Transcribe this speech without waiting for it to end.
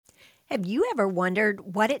Have you ever wondered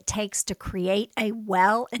what it takes to create a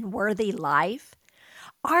well and worthy life?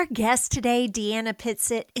 Our guest today, Deanna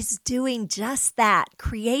Pizitz, is doing just that,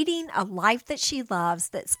 creating a life that she loves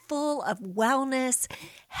that's full of wellness,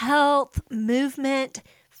 health, movement,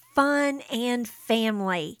 fun, and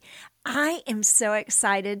family. I am so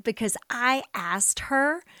excited because I asked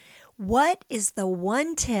her, what is the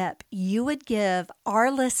one tip you would give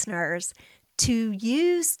our listeners to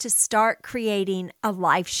use to start creating a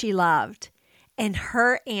life she loved? And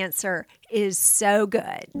her answer is so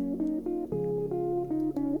good.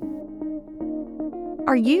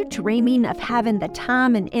 Are you dreaming of having the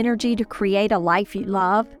time and energy to create a life you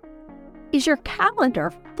love? Is your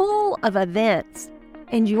calendar full of events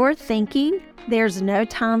and you're thinking, there's no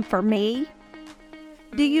time for me?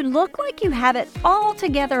 Do you look like you have it all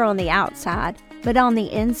together on the outside, but on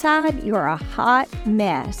the inside, you're a hot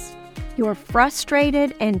mess? You're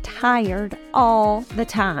frustrated and tired all the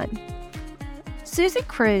time. Susan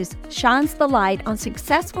Cruz shines the light on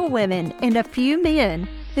successful women and a few men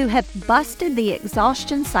who have busted the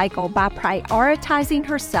exhaustion cycle by prioritizing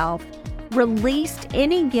herself, released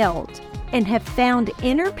any guilt, and have found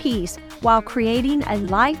inner peace while creating a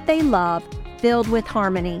life they love filled with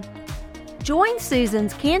harmony. Join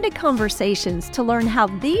Susan's candid conversations to learn how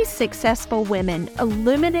these successful women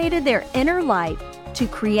illuminated their inner light to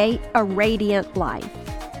create a radiant life.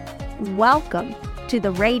 Welcome to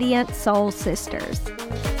the Radiant Soul Sisters.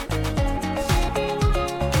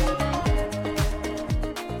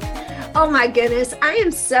 Oh my goodness, I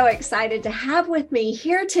am so excited to have with me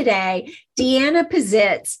here today Deanna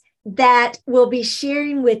Pizitz, that will be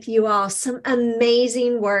sharing with you all some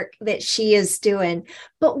amazing work that she is doing.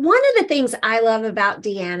 But one of the things I love about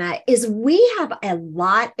Deanna is we have a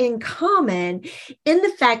lot in common in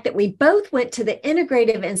the fact that we both went to the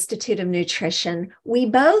Integrative Institute of Nutrition. We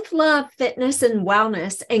both love fitness and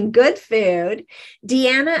wellness and good food.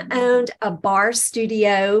 Deanna owned a bar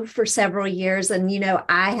studio for several years, and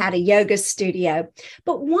I had a yoga studio.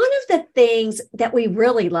 But one of the things that we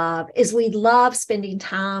really love is we love spending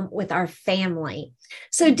time with our family.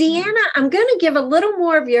 So Deanna, I'm going to give a little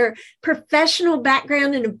more of your professional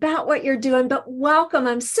background and about what you're doing, but welcome.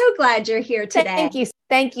 I'm so glad you're here today. Thank you.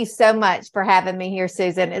 Thank you so much for having me here,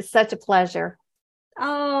 Susan. It's such a pleasure.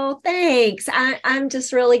 Oh, thanks. I'm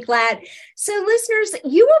just really glad. So listeners,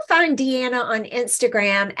 you will find Deanna on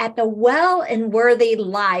Instagram at The Well and Worthy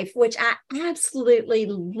Life, which I absolutely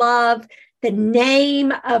love the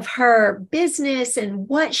name of her business and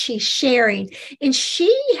what she's sharing. And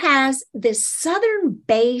she has this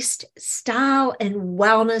Southern-based style and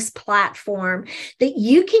wellness platform that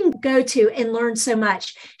you can go to and learn so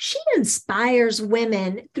much. She inspires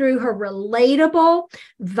women through her relatable,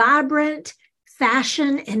 vibrant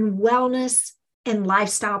fashion and wellness and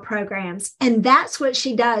lifestyle programs. And that's what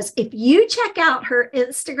she does. If you check out her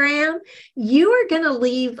Instagram, you are going to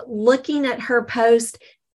leave looking at her post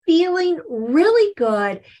feeling really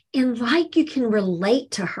good and like you can relate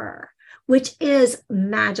to her, which is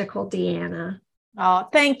magical, Deanna. Oh,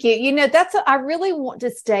 thank you. I really want to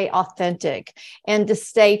stay authentic and to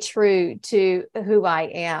stay true to who I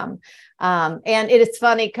am. And it is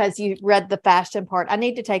funny because you read the fashion part. I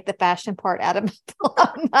need to take the fashion part out of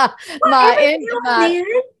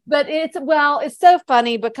but it's so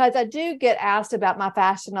funny because I do get asked about my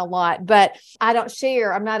fashion a lot, but I don't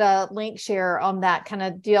share. I'm not a link share on that kind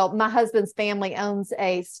of deal. My husband's family owns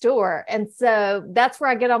a store. And so that's where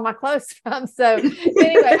I get all my clothes from. So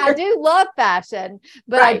anyway, I do love fashion,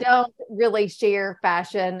 but right. I don't really share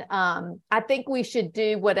fashion. I think we should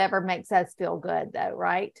do whatever makes us feel good though,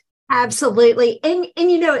 right? Absolutely. And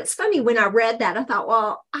it's funny when I read that, I thought,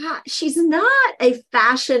 well, she's not a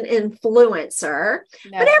fashion influencer,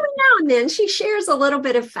 no. But every now and then she shares a little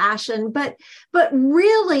bit of fashion, but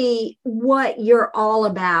really what you're all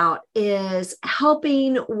about is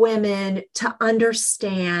helping women to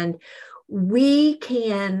understand we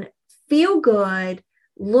can feel good,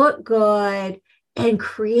 look good, and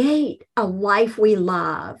create a life we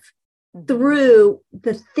love through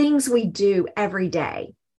the things we do every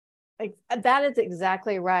day. That is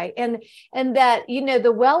exactly right. And that,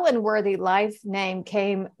 the Well and Worthy Life name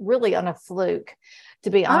came really on a fluke, to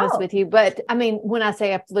be honest with you. But I mean, when I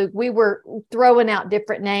say a fluke, we were throwing out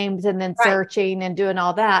different names and then searching and doing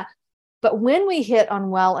all that. But when we hit on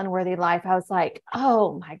Well and Worthy Life, I was like,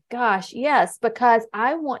 oh my gosh, yes, because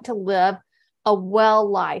I want to live a well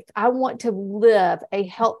life. I want to live a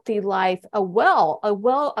healthy life,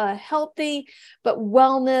 a healthy, but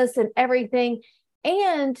wellness and everything.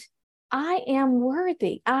 And I am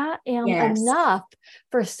worthy. I am Yes. enough.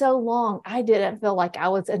 For so long, I didn't feel like I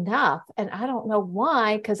was enough. And I don't know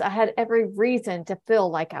why, because I had every reason to feel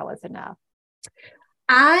like I was enough.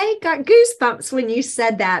 I got goosebumps when you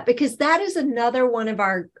said that, because that is another one of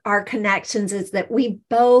our connections, is that we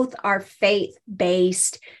both are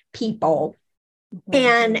faith-based people.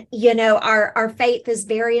 And, our faith is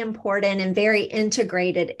very important and very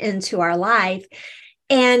integrated into our life.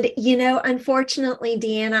 And, unfortunately,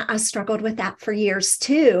 Deanna, I struggled with that for years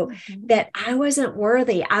too, that I wasn't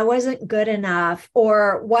worthy. I wasn't good enough,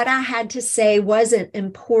 or what I had to say wasn't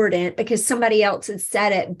important because somebody else had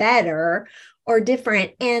said it better or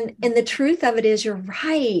different. And the truth of it is, you're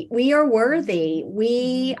right. We are worthy.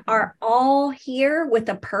 We are all here with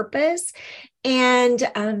a purpose, and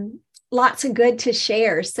lots of good to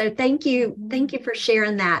share. So thank you for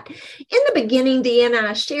sharing that. In the beginning, Deanna,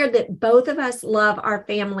 I shared that both of us love our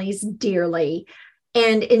families dearly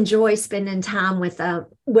and enjoy spending time with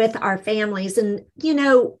our families. And,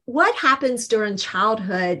 what happens during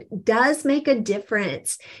childhood does make a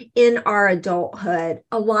difference in our adulthood.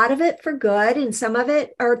 A lot of it for good, and some of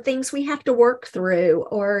it are things we have to work through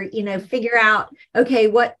or, figure out, okay,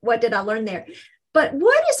 what did I learn there? But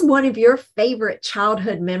what is one of your favorite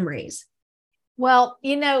childhood memories? Well,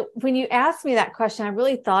 when you asked me that question, I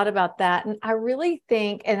really thought about that. And I really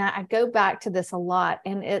think, and I go back to this a lot,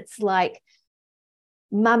 and it's like,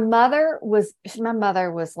 my mother was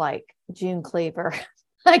like June Cleaver.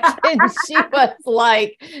 Like, and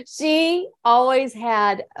she always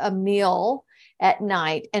had a meal at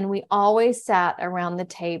night, and we always sat around the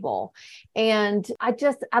table. And I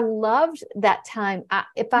loved that time.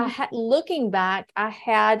 Looking back, I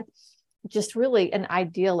had just really an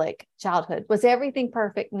idyllic childhood. Was everything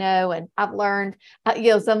perfect? No. And I've learned,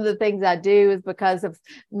 some of the things I do is because of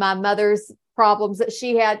my mother's problems that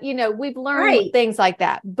she had. We've learned things like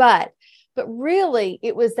that. But really,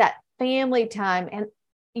 it was that family time. And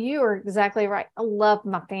you are exactly right. I love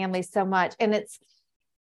my family so much. And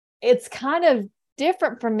it's kind of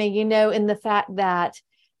different from me, in the fact that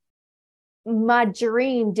my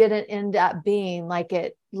dream didn't end up being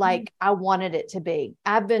like I wanted it to be.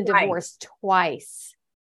 I've been divorced twice.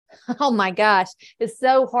 Oh my gosh. It's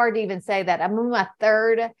so hard to even say that. I'm in my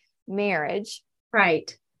third marriage.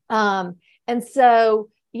 Right. And so,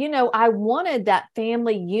 I wanted that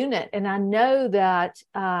family unit. And I know that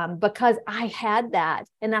because I had that,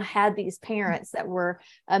 and I had these parents that were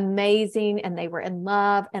amazing, and they were in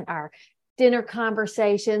love, and our dinner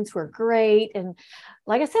conversations were great. And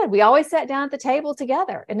like I said, we always sat down at the table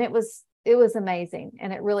together, and it was amazing.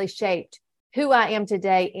 And it really shaped who I am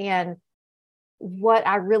today and what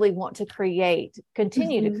I really want to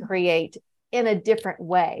continue to create in a different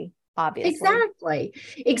way. Obviously.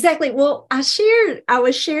 Exactly. Well, I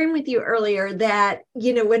was sharing with you earlier that,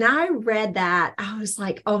 when I read that, I was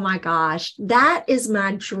like, oh my gosh, that is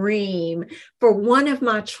my dream for one of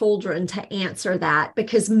my children to answer that,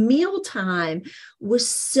 because mealtime was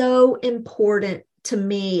so important to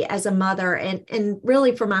me as a mother, and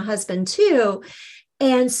really for my husband too.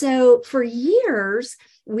 And so for years,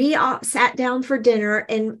 we all sat down for dinner,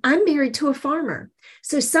 and I'm married to a farmer.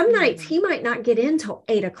 So some nights he might not get in till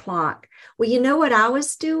 8:00. Well, you know what I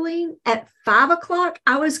was doing? At 5:00,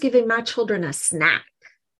 I was giving my children a snack.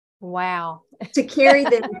 Wow. To carry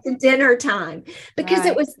them to dinner time, because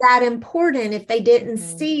it was that important. If they didn't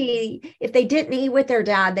eat with their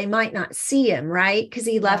dad, they might not see him, right? Because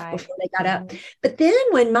he left before they got up. But then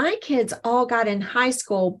when my kids all got in high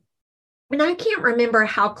school, and I can't remember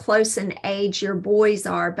how close in age your boys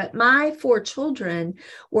are, but my 4 children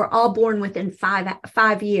were all born within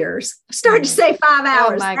 5 years. I started to say 5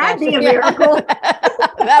 hours. That'd be a miracle.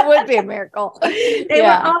 That would be a miracle. They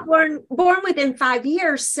were all born within 5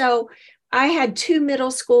 years. So I had 2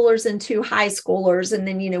 middle schoolers and 2 high schoolers. And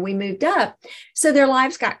then, we moved up. So their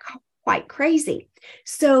lives got quite crazy.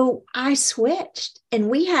 So I switched, and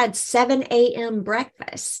we had 7 a.m.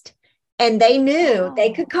 breakfast. And they knew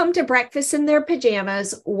they could come to breakfast in their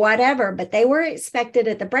pajamas, whatever, but they were expected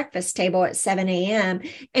at the breakfast table at 7 a.m.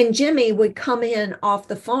 And Jimmy would come in off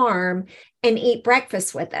the farm and eat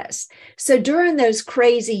breakfast with us. So during those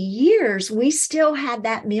crazy years, we still had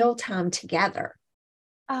that mealtime together.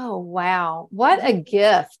 Oh, wow. What a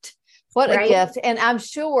gift. What a gift. And I'm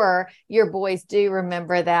sure your boys do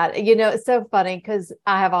remember that. It's so funny because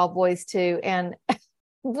I have all boys too. And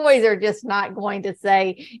boys are just not going to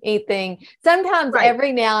say anything. Sometimes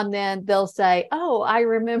every now and then they'll say, oh, I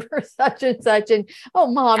remember such and such. And, oh,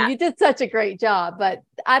 Mom, you did such a great job. But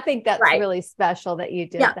I think that's really special that you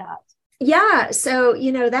did that. Yeah. So,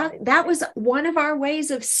 that was one of our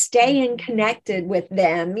ways of staying connected with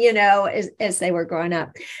them, as they were growing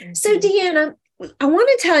up. So, Deanna, I want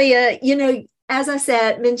to tell you, as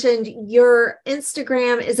I mentioned, your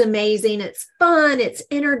Instagram is amazing. It's fun, it's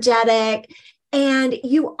energetic, and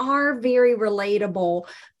you are very relatable.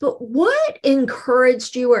 But what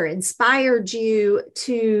encouraged you or inspired you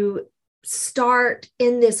to start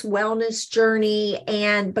in this wellness journey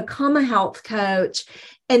and become a health coach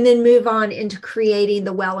and then move on into creating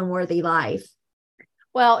the well and worthy life?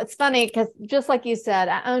 Well, it's funny because just like you said,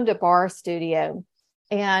 I owned a bar studio.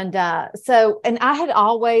 And and I had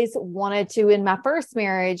always wanted to, in my first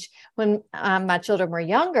marriage, when my children were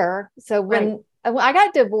younger. So when I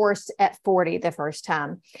got divorced at 40 the first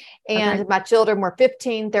time, and my children were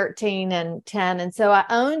 15, 13, and 10. And so I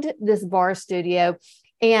owned this bar studio,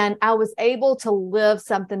 and I was able to live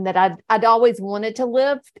something that I'd always wanted to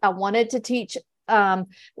live. I wanted to teach.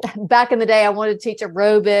 Back in the day, I wanted to teach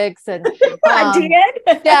aerobics and I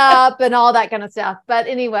did step and all that kind of stuff. But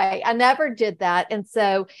anyway, I never did that. And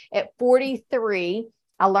so at 43,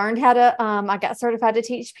 I learned how to, I got certified to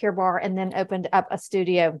teach Pure Barre and then opened up a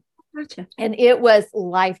studio. Gotcha. And it was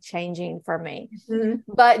life-changing for me.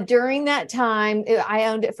 But during that time, I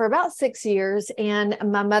owned it for about 6 years, and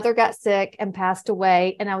my mother got sick and passed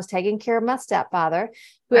away. And I was taking care of my stepfather,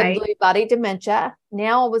 who had Lewy body dementia.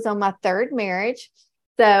 Now I was on my third marriage.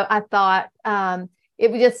 So I thought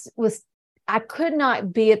I could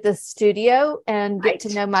not be at the studio and get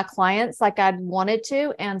to know my clients like I'd wanted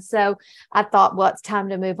to. And so I thought, well, it's time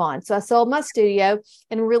to move on. So I sold my studio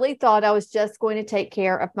and really thought I was just going to take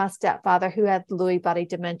care of my stepfather, who had Lewy body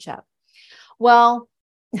dementia. Well,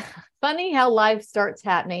 funny how life starts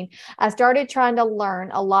happening. I started trying to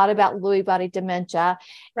learn a lot about Lewy body dementia.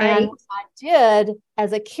 And what I did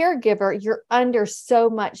as a caregiver, you're under so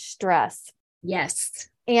much stress. Yes.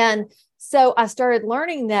 And so I started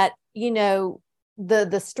learning that,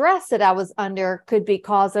 the stress that I was under could be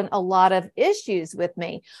causing a lot of issues with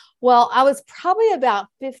me. Well, I was probably about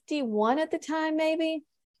 51 at the time, maybe.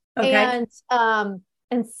 Okay.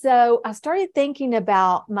 And so I started thinking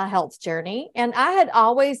about my health journey, and I had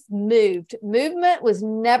always moved. Movement was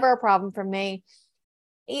never a problem for me.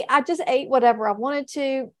 I just ate whatever I wanted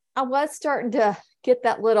to. I was starting to get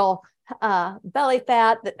that little belly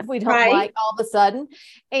fat that we don't like all of a sudden.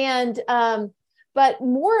 And, but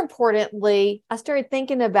more importantly, I started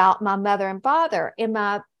thinking about my mother and father, and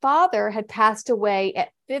my father had passed away at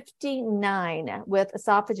 59 with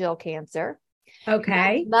esophageal cancer.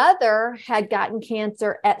 Okay. My mother had gotten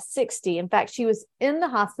cancer at 60. In fact, she was in the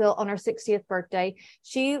hospital on her 60th birthday.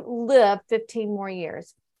 She lived 15 more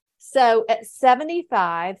years. So at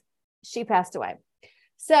 75, she passed away.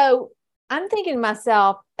 So I'm thinking to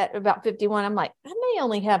myself at about 51, I'm like, I may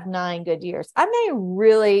only have 9 good years. I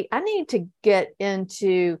need to get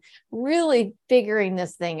into really figuring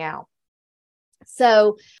this thing out.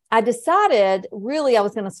 So I decided really I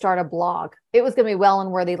was going to start a blog. It was going to be Well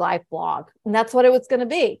and Worthy Life blog. And that's what it was going to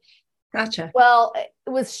be. Gotcha. Well, it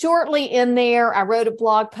was shortly in there. I wrote a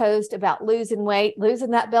blog post about losing weight,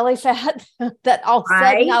 losing that belly fat that all of a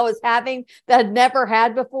sudden I was having that I'd never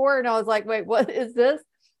had before. And I was like, wait, what is this?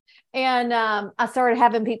 And I started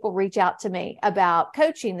having people reach out to me about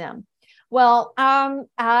coaching them. Well, I'm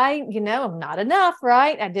not enough,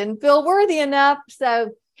 right? I didn't feel worthy enough.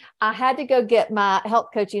 So I had to go get my health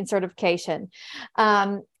coaching certification.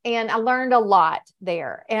 And I learned a lot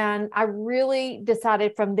there. And I really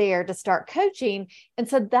decided from there to start coaching. And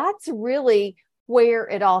so that's really where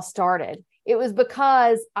it all started. It was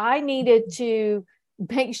because I needed to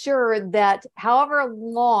make sure that however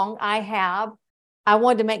long I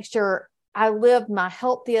wanted to make sure I lived my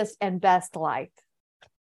healthiest and best life.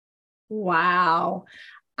 Wow.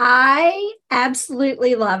 I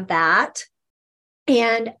absolutely love that.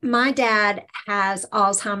 And my dad has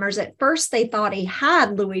Alzheimer's. At first, they thought he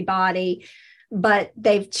had Lewy body, but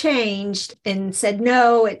they've changed and said,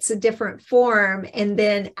 no, it's a different form. And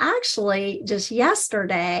then actually just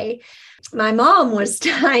yesterday, my mom was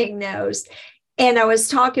diagnosed. And I was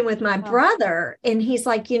talking with my brother, and he's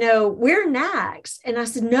like, we're next. And I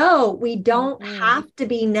said, no, we don't have to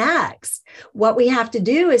be next. What we have to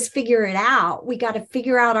do is figure it out. We got to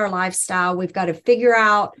figure out our lifestyle. We've got to figure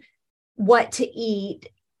out what to eat,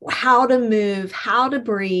 how to move, how to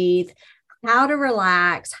breathe, how to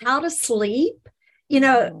relax, how to sleep,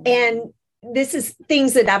 and this is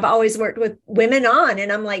things that I've always worked with women on.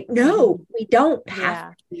 And I'm like, no, we don't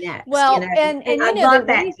have to be next. Well, and I love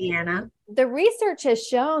that, Deanna. The research has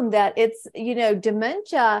shown that it's,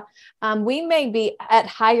 dementia, we may be at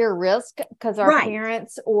higher risk because our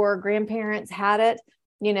parents or grandparents had it.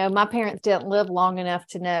 my parents didn't live long enough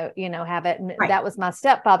to have it. And Right. that was my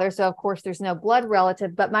stepfather. So of course there's no blood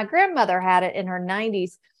relative, but my grandmother had it in her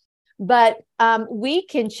 90s. But we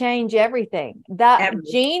can change everything. That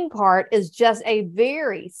gene part is just a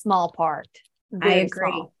very small part. I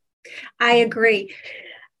agree. I agree.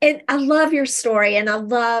 And I love your story, and I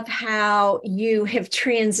love how you have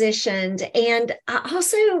transitioned. And I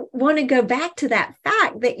also want to go back to that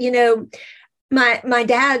fact that, my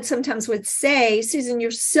dad sometimes would say, Susan, you're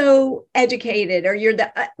so educated, or you're the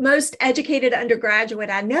most educated undergraduate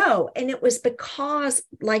I know. And it was because,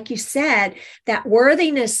 like you said, that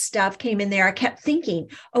worthiness stuff came in there. I kept thinking,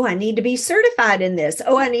 oh, I need to be certified in this.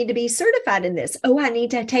 Oh, I need to be certified in this. Oh, I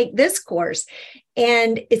need to take this course.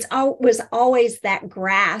 And was always that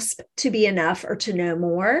grasp to be enough or to know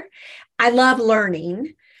more. I love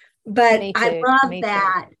learning. But I love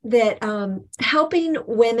that helping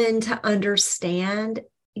women to understand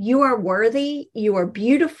you are worthy, you are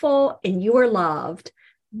beautiful, and you are loved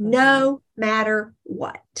no matter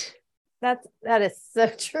what. That is so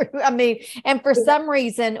true. I mean, and for some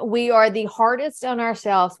reason, we are the hardest on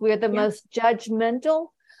ourselves. We are the most judgmental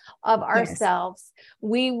of ourselves.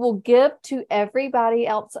 We will give to everybody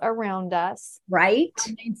else around us. Right.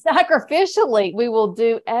 I mean, sacrificially, we will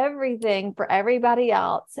do everything for everybody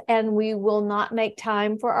else, and we will not make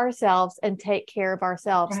time for ourselves and take care of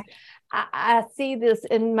ourselves. Right. I see this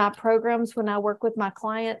in my programs when I work with my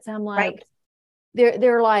clients. I'm like,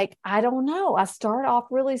 they're like, I don't know. I start off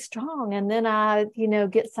really strong, and then I,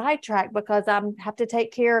 get sidetracked because I have to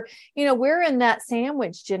take care. We're in that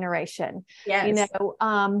sandwich generation,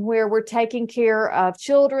 where we're taking care of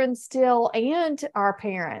children still and our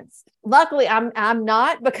parents. Luckily, I'm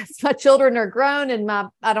not, because my children are grown and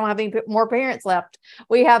I don't have any more parents left.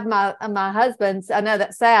 We have my husband's. I know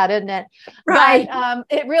that's sad, isn't it? Right. But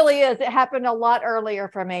it really is. It happened a lot earlier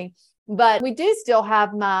for me. But we do still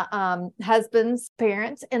have my husband's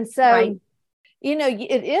parents. And so,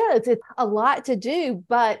 it's a lot to do.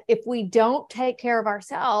 But if we don't take care of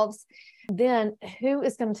ourselves, then who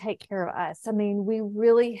is going to take care of us? I mean, we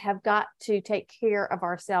really have got to take care of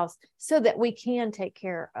ourselves so that we can take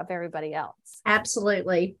care of everybody else.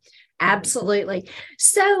 Absolutely. Absolutely.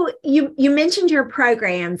 So you mentioned your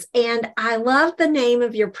programs, and I love the name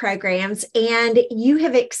of your programs, and you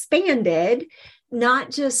have expanded,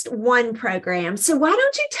 not just one program. So why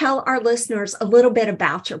don't you tell our listeners a little bit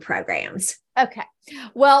about your programs? Okay.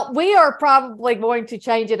 Well, we are probably going to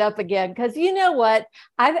change it up again, because you know what?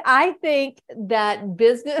 I think that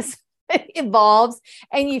business evolves,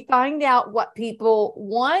 and you find out what people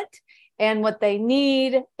want and what they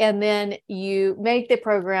need, and then you make the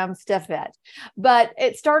programs to fit. But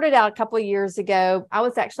it started out a couple of years ago. I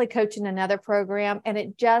was actually coaching another program, and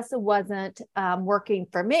it just wasn't working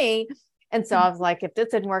for me. And so I was like, if this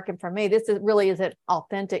isn't working for me, really isn't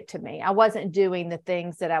authentic to me. I wasn't doing the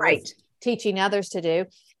things that I was teaching others to do.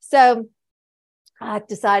 So I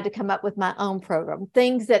decided to come up with my own program,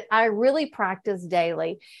 things that I really practice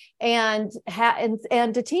daily, and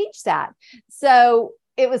to teach that. So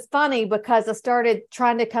it was funny, because I started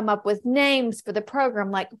trying to come up with names for the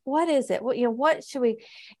program. Like, what is it? What should we?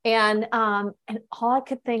 And all I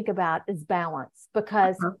could think about is balance,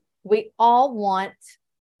 because we all want,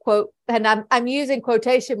 quote, and I'm using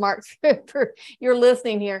quotation marks for your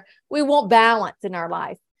listening here. We want balance in our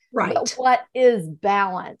life. Right. But what is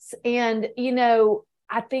balance? And,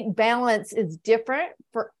 I think balance is different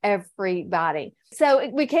for everybody. So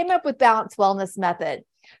we came up with Balanced Wellness Method.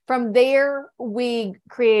 From there, we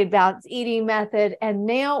created Balanced Eating Method. And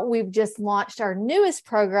now we've just launched our newest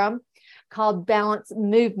program called Balanced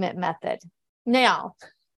Movement Method. Now,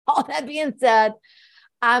 all that being said,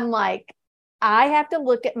 I'm like, I have to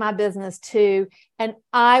look at my business too, and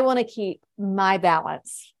I want to keep my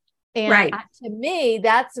balance. And to me,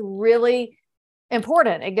 that's really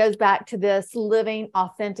important. It goes back to this living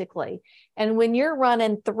authentically. And when you're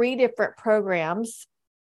running 3 different programs,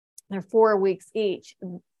 they're 4 weeks each,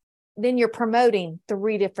 then you're promoting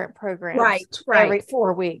 3 different programs every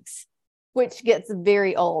 4 weeks, which gets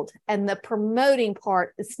very old. And the promoting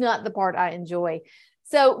part is not the part I enjoy.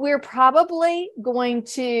 So we're probably going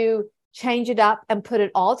to change it up and put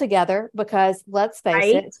it all together, because let's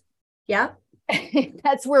face it. Yeah.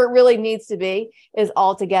 That's where it really needs to be, is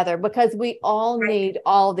all together, because we all need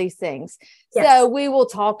all these things. Yes. So we will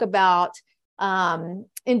talk about,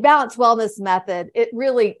 in Balanced Wellness Method, it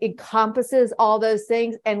really encompasses all those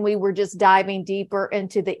things. And we were just diving deeper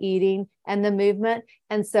into the eating and the movement.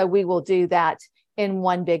 And so we will do that in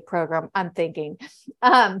one big program, I'm thinking.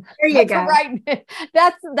 There you go. Right.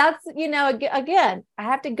 That's, again, I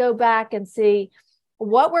have to go back and see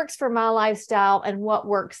what works for my lifestyle and what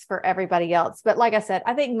works for everybody else. But like I said,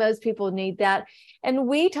 I think most people need that. And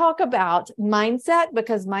we talk about mindset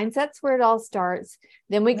because mindset's where it all starts.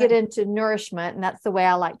 Then we get into nourishment, and that's the way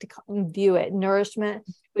I like to view it. Nourishment.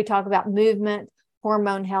 We talk about movement,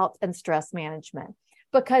 hormone health, and stress management.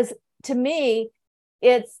 Because to me,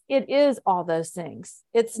 it is all those things.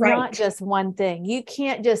 It's not just one thing. You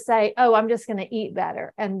can't just say, oh, I'm just going to eat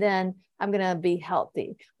better and then I'm going to be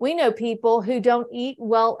healthy. We know people who don't eat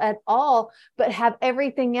well at all, but have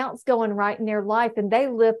everything else going right in their life and they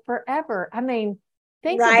live forever. I mean,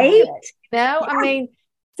 think about it. You know, I mean,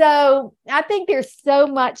 so I think there's so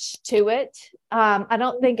much to it. I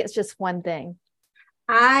don't think it's just one thing.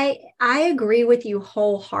 I agree with you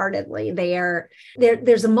wholeheartedly there.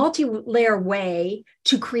 There's a multi-layer way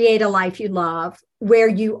to create a life you love where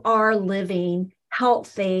you are living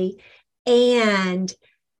healthy and,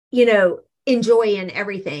 you know, enjoying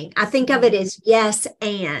everything. I think of it as yes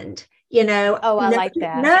and, you know. Oh, I like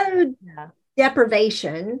that. No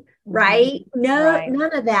deprivation, right?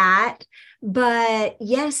 None of that. But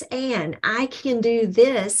yes, and I can do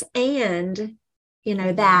this and you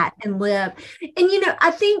know, that and live. And, you know,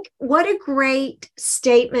 I think what a great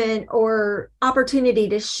statement or opportunity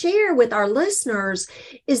to share with our listeners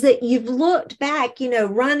is that you've looked back, you know,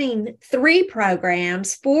 running 3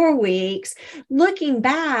 programs, 4 weeks, looking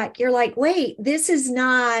back, you're like, wait, this is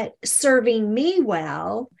not serving me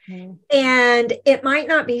well. And it might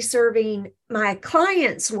not be serving my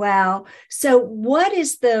clients well. So what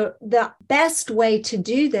is the best way to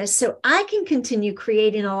do this so I can continue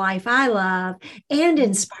creating a life I love and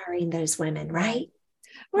inspiring those women, right?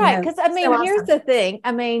 Right. Because I mean, here's the thing.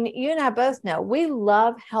 I mean, you and I both know we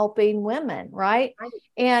love helping women, right?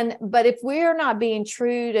 But if we're not being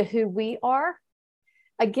true to who we are,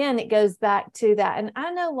 again, it goes back to that. And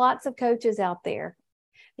I know lots of coaches out there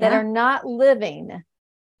that are not living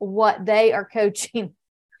what they are coaching.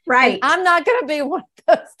 Right. And I'm not going to be one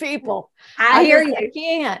of those people. I hear you. I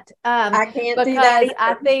can't. I can't because do that either.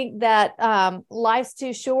 I think that life's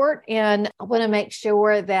too short, and I want to make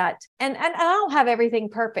sure that, and I don't have everything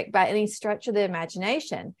perfect by any stretch of the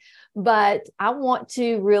imagination, but I want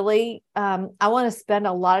to really, I want to spend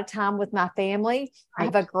a lot of time with my family. I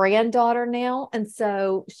have a granddaughter now, and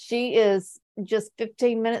so she is just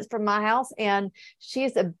 15 minutes from my house, and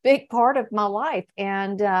she's a big part of my life.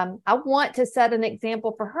 And I want to set an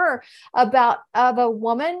example for her of a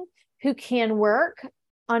woman who can work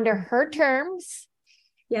under her terms,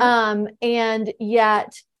 and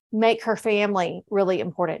yet make her family really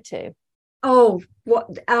important too.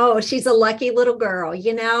 She's a lucky little girl,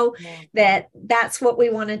 you know, that's what we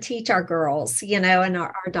want to teach our girls, you know, and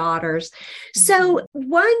our daughters. So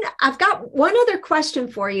I've got one other question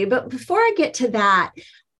for you, but before I get to that,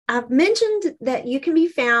 I've mentioned that you can be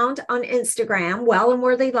found on Instagram, Well and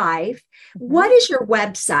Worthy Life. What is your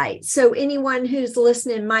website? So anyone who's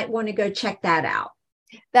listening might want to go check that out.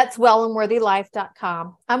 That's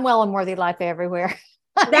wellandworthylife.com. I'm Well and Worthy Life everywhere.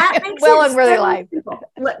 That makes Well and Worthy Life.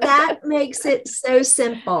 That makes it so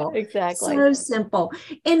simple. Exactly. So simple.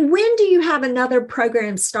 And when do you have another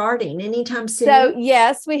program starting? Anytime soon? So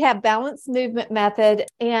yes, we have Balanced Movement Method,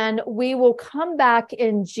 and we will come back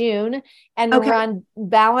in June and run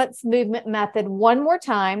Balanced Movement Method one more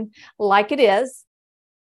time, like it is.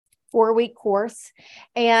 4-week course.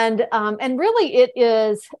 And really it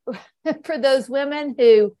is for those women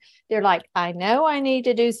who they're like, I know I need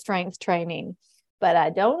to do strength training, but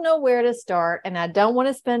I don't know where to start. And I don't want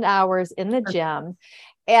to spend hours in the gym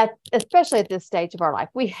especially at this stage of our life.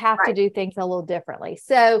 We have to do things a little differently.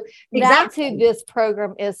 So that's who this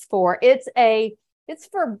program is for. It's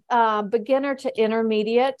for beginner to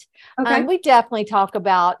intermediate. We definitely talk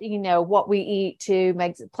about, you know, what we eat too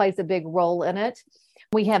plays a big role in it.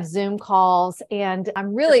 We have Zoom calls, and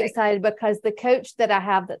I'm really excited because the coach that I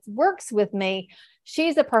have that works with me,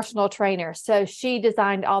 she's a personal trainer. So she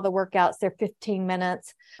designed all the workouts. They're 15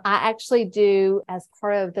 minutes. I actually do, as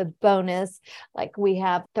part of the bonus, like we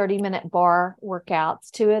have 30-minute bar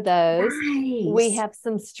workouts, 2 of those. Nice. We have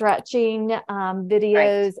some stretching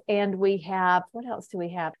videos, and we have, what else do we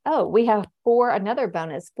have? Oh, we have 4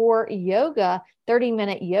 yoga,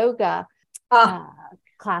 30-minute yoga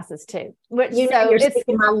classes too. Which, you're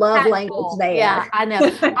speaking my love language there. Yeah, I know.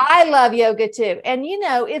 I love yoga too. And you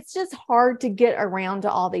know, it's just hard to get around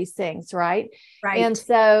to all these things, right? Right. And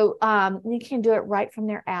so you can do it right from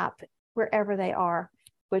their app, wherever they are,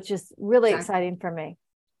 which is really exciting for me.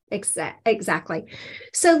 Exactly.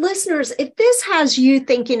 So listeners, if this has you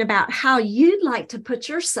thinking about how you'd like to put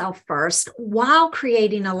yourself first while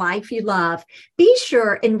creating a life you love, be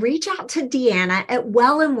sure and reach out to Deanna at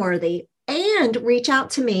Well and Worthy and reach out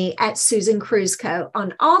to me at Susan Cruzco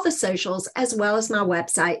on all the socials, as well as my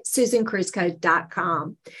website,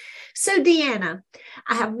 susancruzco.com. So, Deanna,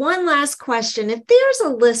 I have one last question. If there's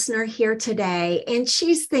a listener here today and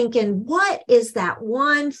she's thinking, what is that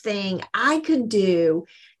one thing I could do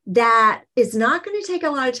that is not going to take a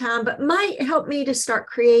lot of time, but might help me to start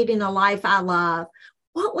creating a life I love,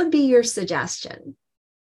 what would be your suggestion?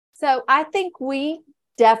 So I think we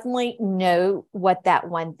definitely know what that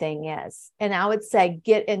one thing is. And I would say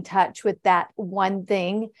get in touch with that one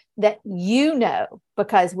thing that you know,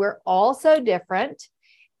 because we're all so different,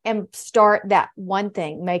 and start that one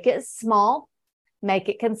thing. Make it small, make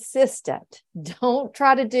it consistent. Don't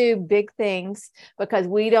try to do big things because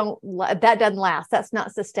that doesn't last. That's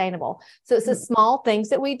not sustainable. So it's the small things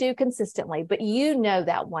that we do consistently, but you know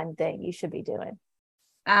that one thing you should be doing.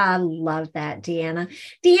 I love that, Deanna.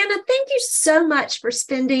 Deanna, thank you so much for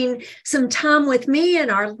spending some time with me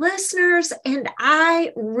and our listeners, and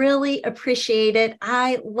I really appreciate it.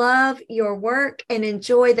 I love your work and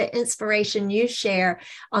enjoy the inspiration you share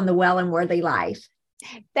on the Well and Worthy Life.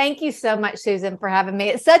 Thank you so much, Susan, for having me.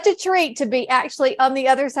 It's such a treat to be actually on the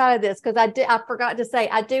other side of this, because I forgot to say,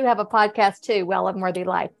 I do have a podcast too, Well and Worthy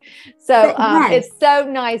Life. So Yes. It's so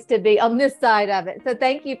nice to be on this side of it. So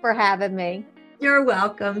thank you for having me. You're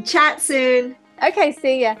welcome. Chat soon. Okay,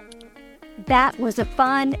 see ya. That was a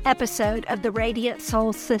fun episode of the Radiant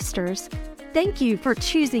Soul Sisters. Thank you for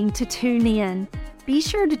choosing to tune in. Be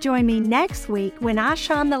sure to join me next week when I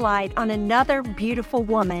shine the light on another beautiful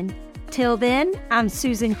woman. Till then, I'm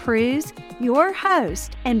Susan Cruz, your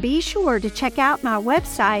host, and be sure to check out my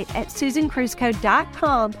website at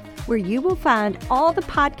susancruzco.com, where you will find all the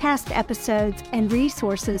podcast episodes and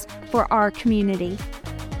resources for our community.